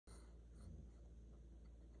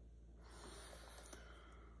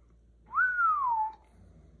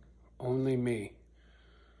Only me.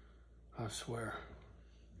 I swear.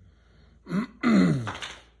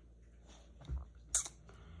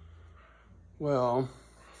 Well,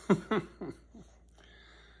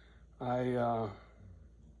 I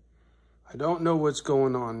don't know what's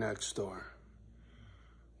going on next door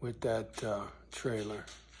with that trailer.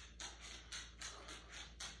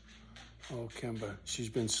 Oh, Kimba, she's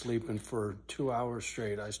been sleeping for 2 hours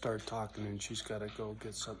straight. I start talking and she's got to go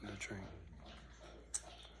get something to drink.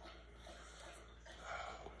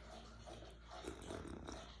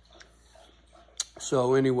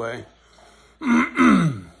 So anyway,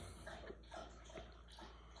 I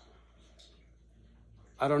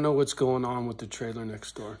don't know what's going on with the trailer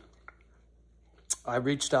next door. I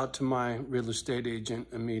reached out to my real estate agent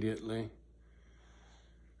immediately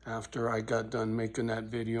after I got done making that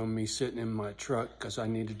video of me sitting in my truck because I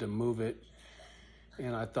needed to move it.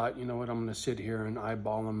 And I thought, you know what, I'm going to sit here and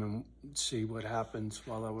eyeball them and see what happens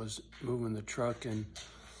while I was moving the truck. And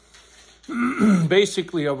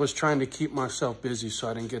basically, I was trying to keep myself busy so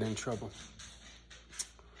I didn't get in trouble.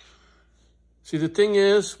 See, the thing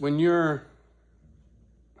is, when you're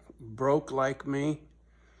broke like me,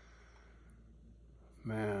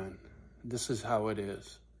 man, this is how it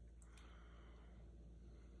is.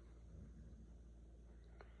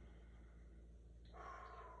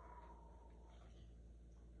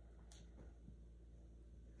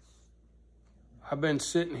 I've been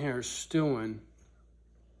sitting here stewing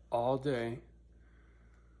all day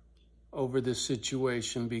over this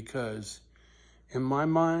situation because in my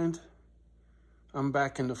mind, I'm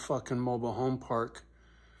back in the fucking mobile home park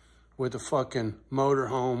with a fucking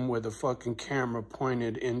motorhome with a fucking camera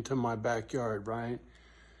pointed into my backyard, right?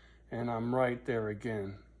 And I'm right there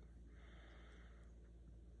again.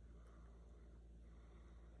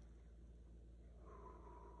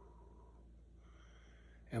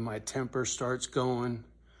 And my temper starts going.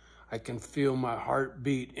 I can feel my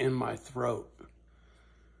heartbeat in my throat.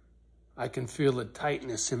 I can feel a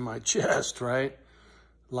tightness in my chest, right?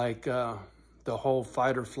 Like the whole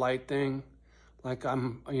fight or flight thing. Like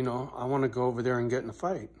I'm, you know, I want to go over there and get in a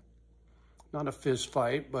fight. Not a fist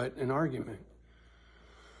fight, but an argument.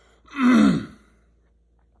 And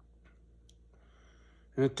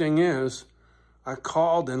the thing is, I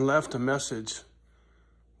called and left a message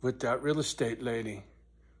with that real estate lady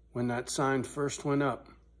when that sign first went up.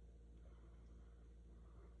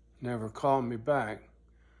 Never called me back.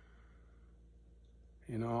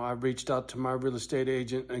 You know, I reached out to my real estate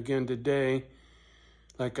agent again today.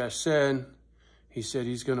 Like I said, he said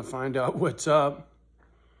he's going to find out what's up.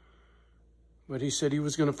 But he said he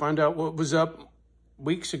was going to find out what was up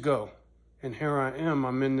weeks ago. And here I am.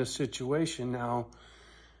 I'm in this situation now.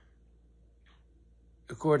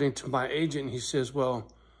 According to my agent, he says, well,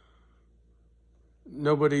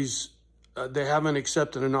 they haven't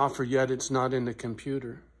accepted an offer yet. It's not in the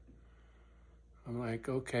computer. I'm like,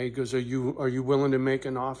 okay. He goes, are you willing to make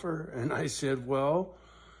an offer? And I said, well,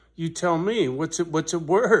 you tell me, what's it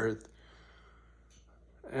worth?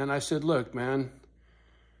 And I said, look, man,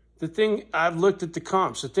 I've looked at the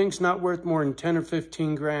comps. The thing's not worth more than 10 or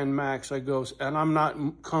 15 grand max. I go, and I'm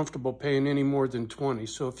not comfortable paying any more than 20.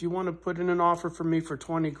 So if you want to put in an offer for me for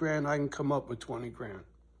 20 grand, I can come up with 20 grand.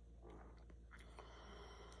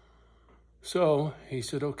 So he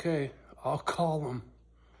said, okay, I'll call him.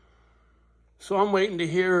 So I'm waiting to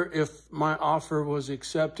hear if my offer was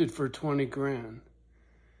accepted for 20 grand.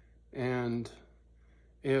 And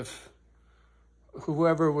if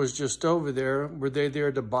whoever was just over there, were they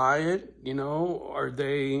there to buy it? You know, are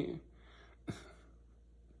they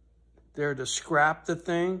there to scrap the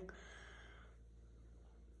thing?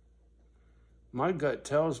 My gut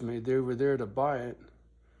tells me they were there to buy it.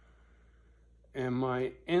 And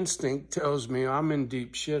my instinct tells me I'm in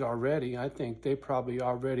deep shit already. I think they probably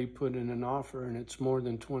already put in an offer and it's more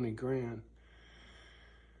than 20 grand.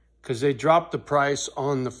 Because they dropped the price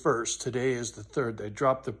on the 1st. Today is the 3rd. They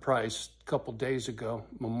dropped the price a couple days ago,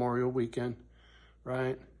 Memorial Weekend,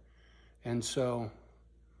 right? And so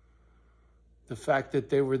the fact that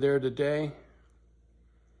they were there today,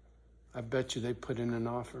 I bet you they put in an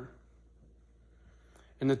offer.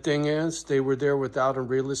 And the thing is, they were there without a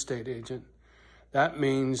real estate agent. That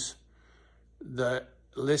means the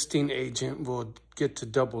listing agent will get to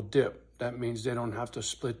double dip. That means they don't have to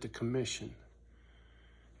split the commission.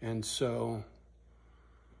 And so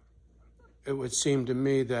it would seem to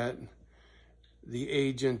me that the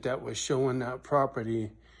agent that was showing that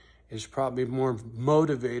property is probably more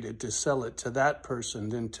motivated to sell it to that person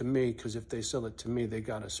than to me, because if they sell it to me, they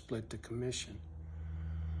got to split the commission.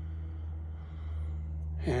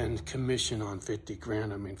 And commission on 50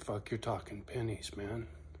 grand, I mean, fuck, you're talking pennies, man.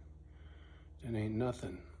 It ain't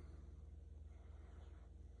nothing.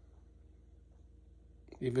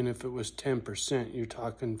 Even if it was 10%, you're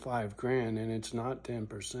talking $5,000, and it's not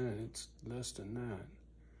 10%, it's less than that.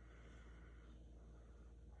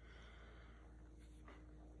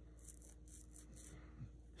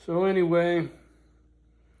 So anyway,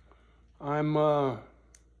 I'm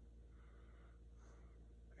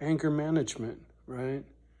anger management, right?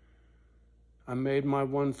 I made my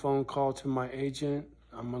one phone call to my agent.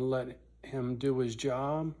 I'm gonna let him do his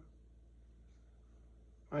job.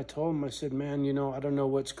 I told him, I said, man, you know, I don't know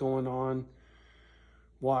what's going on,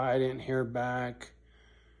 why I didn't hear back.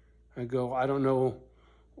 I go, I don't know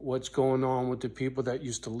what's going on with the people that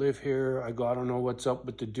used to live here. I go, I don't know what's up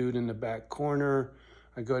with the dude in the back corner.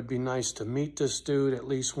 I go, it'd be nice to meet this dude at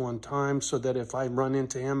least one time so that if I run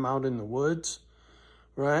into him out in the woods,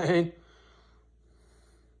 right,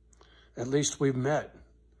 at least we've met.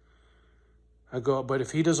 I go, but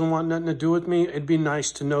if he doesn't want nothing to do with me, it'd be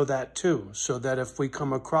nice to know that too. So that if we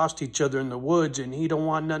come across each other in the woods and he don't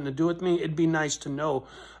want nothing to do with me, it'd be nice to know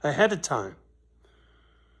ahead of time.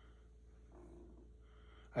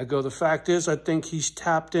 I go, the fact is, I think he's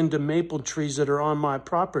tapped into maple trees that are on my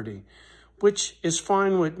property, which is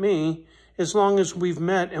fine with me as long as we've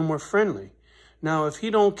met and we're friendly. Now, if he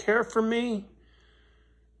don't care for me,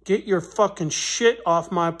 get your fucking shit off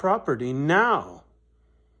my property now.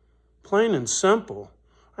 Plain and simple.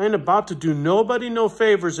 I ain't about to do nobody no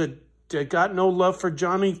favors that got no love for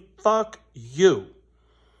Johnny. Fuck you.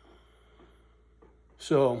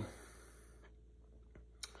 So,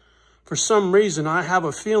 for some reason, I have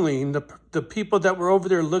a feeling the people that were over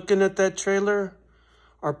there looking at that trailer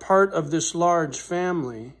are part of this large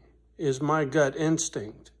family, is my gut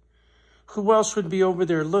instinct. Who else would be over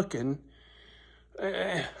there looking?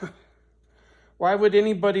 Why would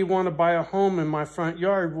anybody want to buy a home in my front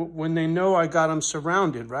yard when they know I got them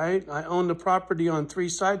surrounded, right? I own the property on 3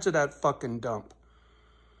 sides of that fucking dump.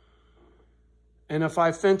 And if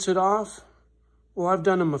I fence it off, well, I've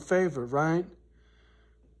done them a favor, right?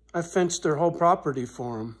 I fenced their whole property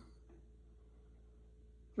for them.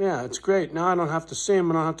 Yeah, it's great. Now I don't have to see them.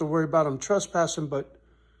 I don't have to worry about them trespassing, but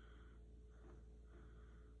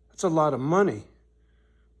it's a lot of money,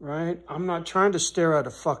 right? I'm not trying to stare at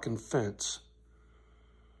a fucking fence.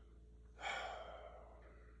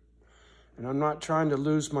 And I'm not trying to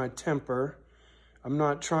lose my temper. I'm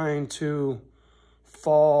not trying to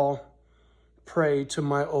fall prey to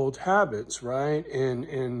my old habits, right?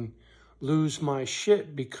 And lose my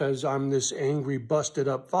shit because I'm this angry, busted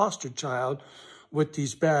up foster child with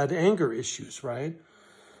these bad anger issues, right?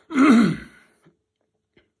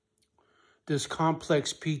 This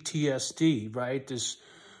complex PTSD, right? This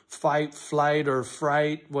fight, flight, or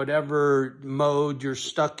fright, whatever mode you're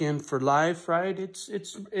stuck in for life, right? It's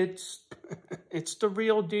the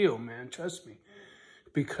real deal, man. Trust me.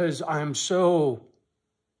 Because I'm so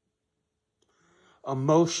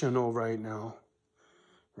emotional right now,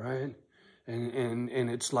 right? And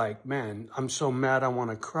it's like, man, I'm so mad I want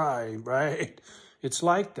to cry, right? It's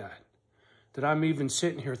like that I'm even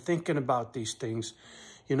sitting here thinking about these things.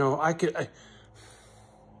 You know,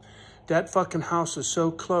 that fucking house is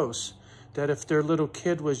so close that if their little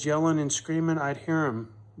kid was yelling and screaming, I'd hear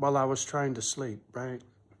him while I was trying to sleep, right?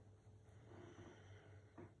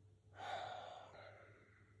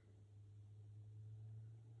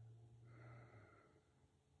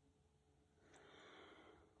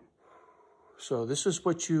 So this is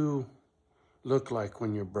what you look like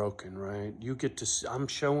when you're broken, right? You get to see, I'm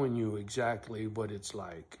showing you exactly what it's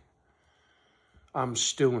like. I'm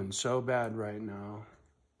stewing so bad right now.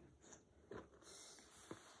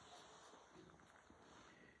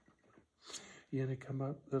 You gonna come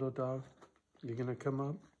up, little dog? You gonna come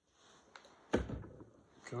up?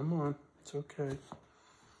 Come on, it's okay.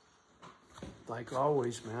 Like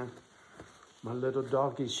always, man. My little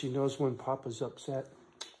doggy, she knows when Papa's upset.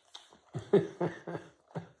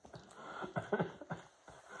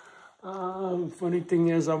 Funny thing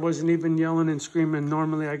is, I wasn't even yelling and screaming.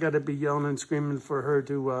 Normally, I got to be yelling and screaming for her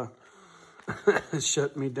to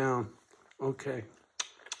shut me down. Okay.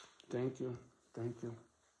 Thank you. Thank you.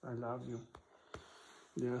 I love you.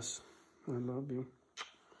 Yes, I love you.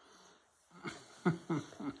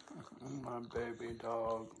 My baby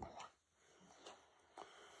dog.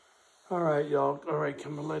 All right, y'all. All right,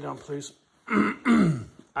 come on, lay down, please.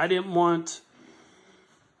 I didn't want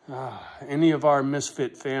any of our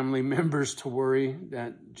misfit family members to worry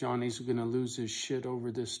that Johnny's going to lose his shit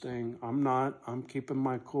over this thing. I'm not. I'm keeping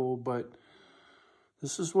my cool, but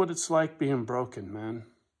this is what it's like being broken, man.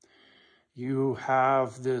 You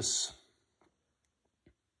have this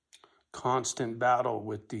constant battle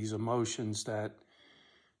with these emotions that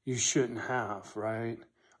you shouldn't have, right?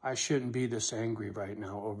 I shouldn't be this angry right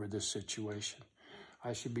now over this situation.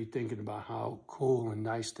 I should be thinking about how cool and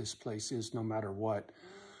nice this place is no matter what.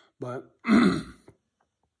 But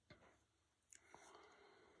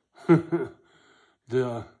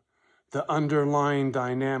the underlying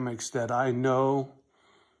dynamics that I know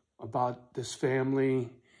about this family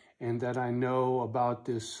and that I know about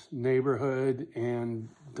this neighborhood and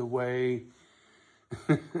the way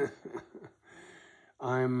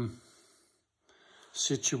I'm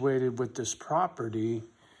situated with this property.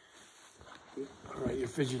 All right, you're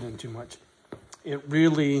fidgeting too much. It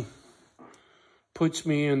really puts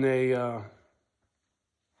me in a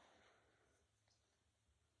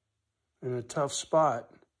tough spot.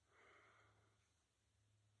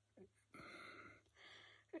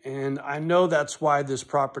 And I know that's why this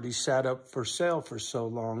property sat up for sale for so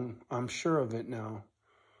long. I'm sure of it now,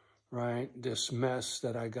 right? This mess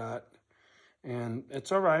that I got. And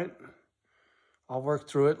it's all right. I'll work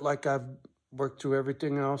through it like I've worked through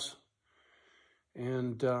everything else.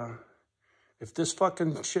 And if this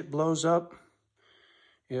fucking shit blows up,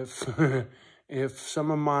 if if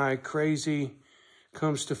some of my crazy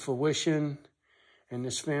comes to fruition and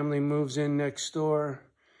this family moves in next door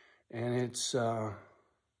and it's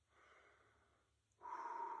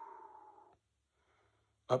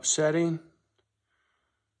upsetting,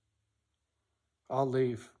 I'll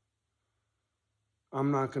leave.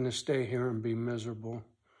 I'm not going to stay here and be miserable,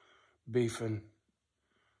 beefing,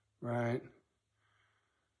 right?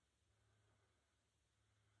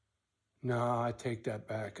 No, I take that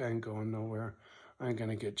back. I ain't going nowhere. I ain't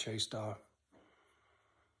going to get chased off.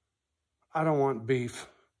 I don't want beef.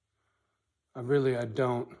 I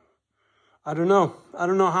don't. I don't know. I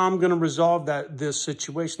don't know how I'm going to resolve this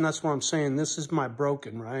situation. That's what I'm saying. This is my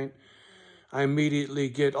broken, right? I immediately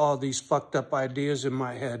get all these fucked up ideas in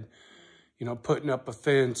my head. You know, putting up a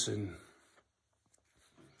fence and...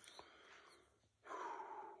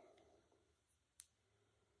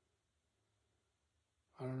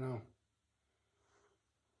 I don't know.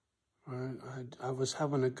 Right? I was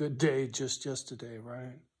having a good day just yesterday,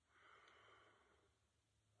 right?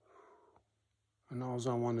 And all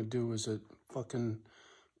I want to do is a fucking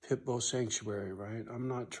pit bull sanctuary, right? I'm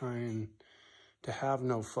not trying to have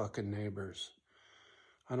no fucking neighbors.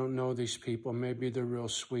 I don't know these people. Maybe they're real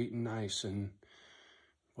sweet and nice and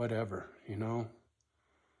whatever, you know?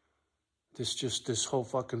 This whole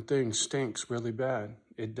fucking thing stinks really bad.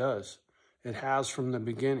 It does. It has from the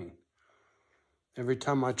beginning. Every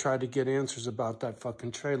time I tried to get answers about that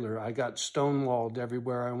fucking trailer, I got stonewalled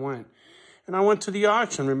everywhere I went. And I went to the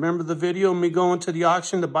auction. Remember the video of me going to the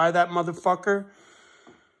auction to buy that motherfucker?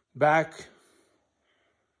 Back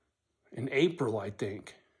in April, I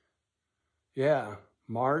think. Yeah,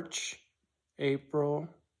 March, April,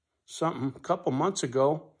 something, a couple months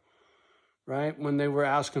ago, right? When they were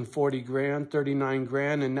asking 40 grand, 39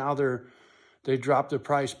 grand, and now they dropped the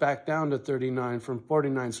price back down to 39 from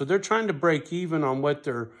 49. So they're trying to break even on what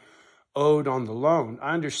they're owed on the loan.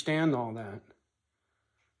 I understand all that.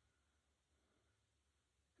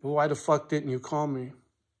 But why the fuck didn't you call me?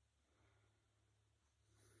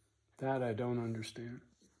 That I don't understand.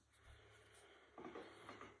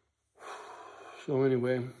 So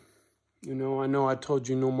anyway, you know I told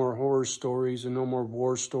you no more horror stories and no more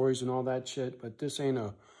war stories and all that shit, but this ain't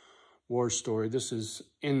a war story. This is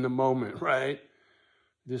in the moment, right?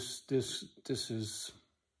 This is,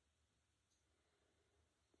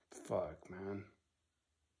 fuck, man.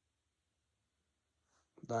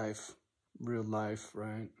 Life, real life,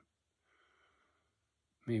 right?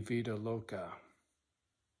 Mi vida loca.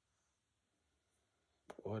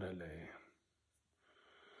 Orale.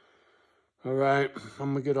 All right,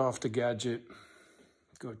 I'm gonna get off the gadget.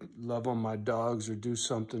 Go love on my dogs or do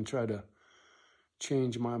something, try to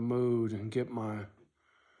change my mood and get my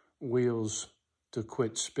wheels to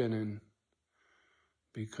quit spinning,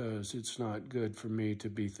 because it's not good for me to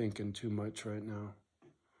be thinking too much right now.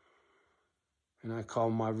 And I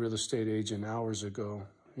called my real estate agent hours ago.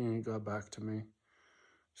 He ain't got back to me.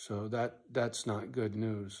 So that's not good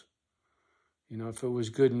news. You know, if it was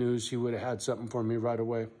good news, he would have had something for me right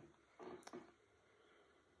away.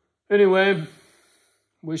 Anyway,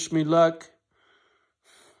 wish me luck.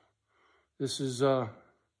 This is a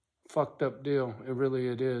fucked up deal.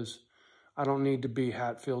 It is. I don't need to be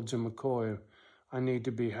Hatfields and McCoy. I need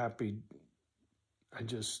to be happy.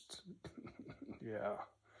 Yeah.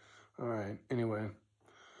 All right. Anyway,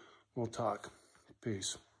 we'll talk.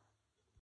 Peace.